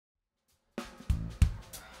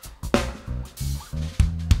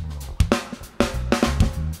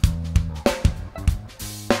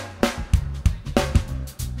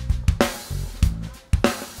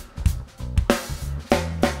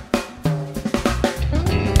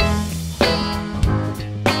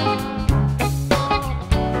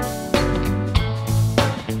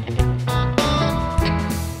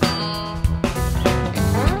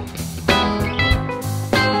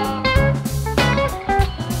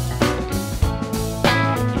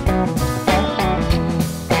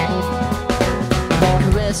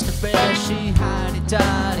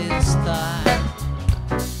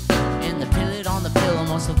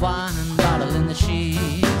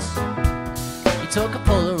took a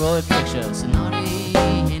Polaroid picture, so naughty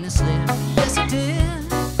in his slip. Yes, he did.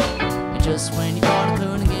 And just when you thought it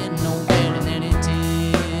couldn't get no better than it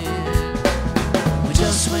did. But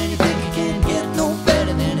just when you think it can't get no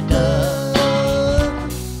better than it does,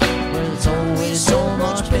 well, it's always so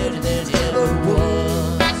much better than it ever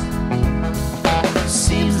was.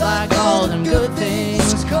 Seems like all them good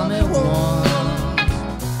things come at once.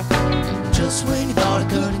 Just when you thought it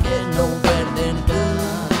couldn't get no better than it does.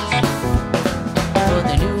 But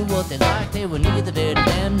they knew what they liked, they were neither dead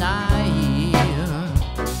nor naive.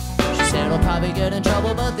 She said, I'll probably get in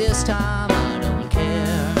trouble, but this time I don't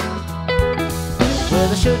care. Well,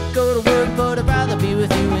 I should go to work, but I'd rather be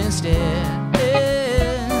with you instead.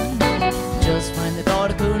 Just when they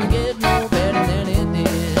thought it couldn't get no better than it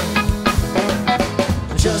did.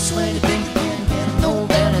 Just when you think it can't get no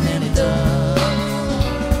better than it does,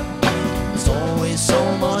 it's always so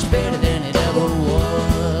much better than it ever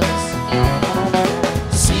was.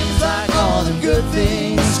 Seems like all the good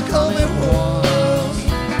things come at once.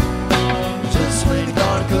 Just when you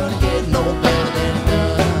thought it couldn't get no better than it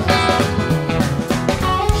does.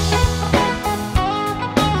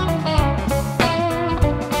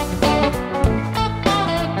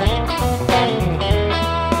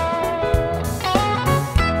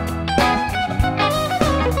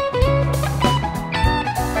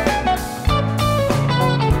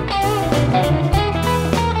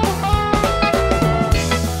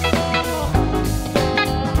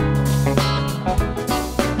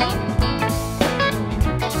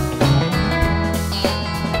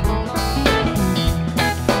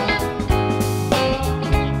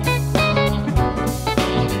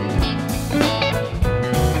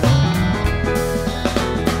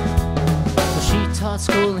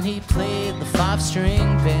 School and he played the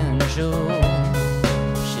 5-string banjo.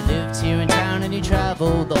 She lived here in town and he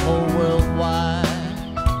traveled the whole world wide.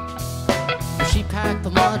 She packed the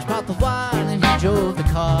lunch, brought the wine, and he drove the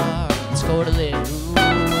car and scored a little.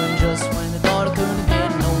 And just when they thought it couldn't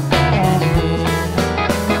get no better than it did.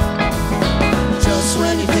 Just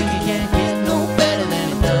when you think it can't get no better than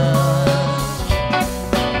it does,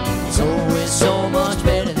 it's always so much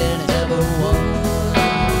better than it ever was.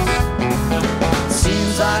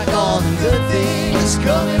 Like all the good things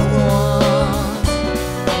come at once.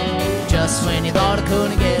 Just when you thought it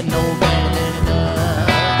couldn't get no better than it does.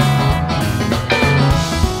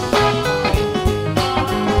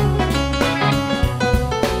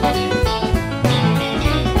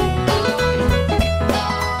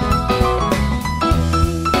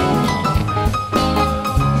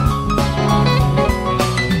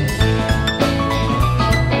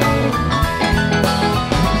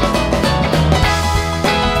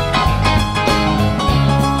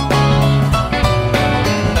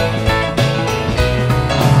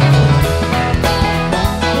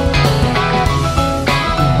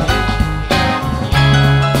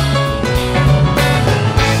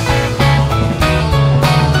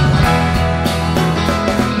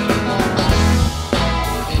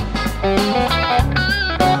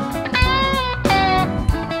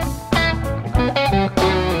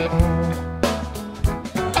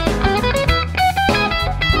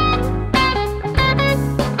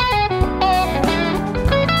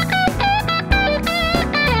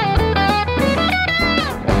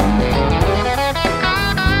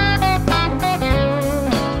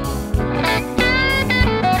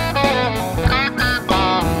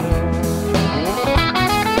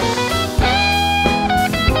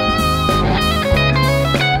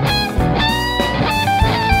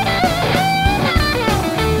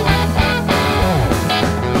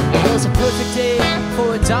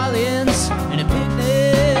 Italians and a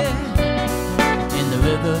picnic, and the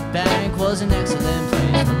riverbank was an excellent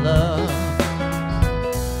place for love.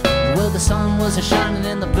 Well, the sun was a-shining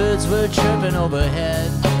and the birds were chirping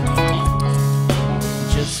overhead.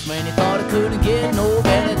 Just when you thought it couldn't get no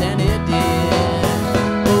better than it did.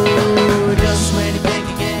 Oh, just when you think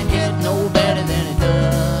it can't get no better than it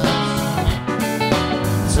does,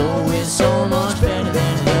 it's always so much better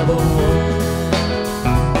than it ever was.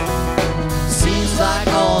 Like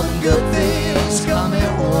all the good things come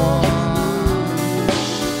at once.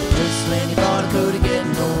 Just when you thought it couldn't get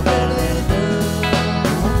no better than it does.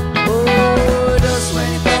 Oh, just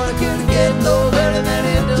when you thought it couldn't get no better than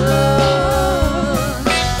it does,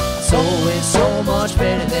 it's always so much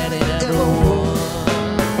better than it ever was.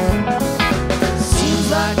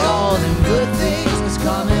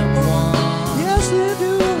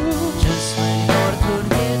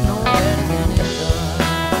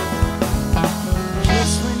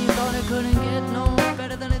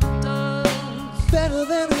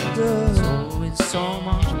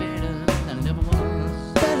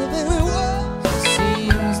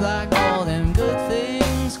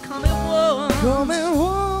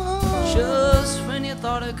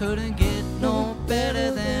 couldn't